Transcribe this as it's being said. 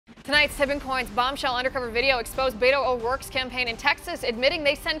Tonight's Tipping Point's bombshell undercover video exposed Beto O'Rourke's campaign in Texas, admitting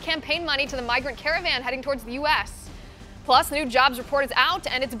they send campaign money to the migrant caravan heading towards the U.S. Plus, new jobs report is out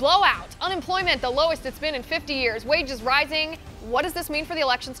and it's blowout. Unemployment, the lowest it's been in 50 years. Wages rising. What does this mean for the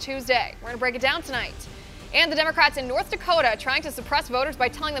elections Tuesday? We're going to break it down tonight. And the Democrats in North Dakota trying to suppress voters by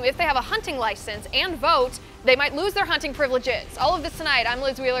telling them if they have a hunting license and vote, they might lose their hunting privileges. All of this tonight. I'm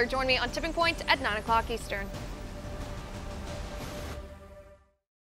Liz Wheeler. Join me on Tipping Point at 9 o'clock Eastern.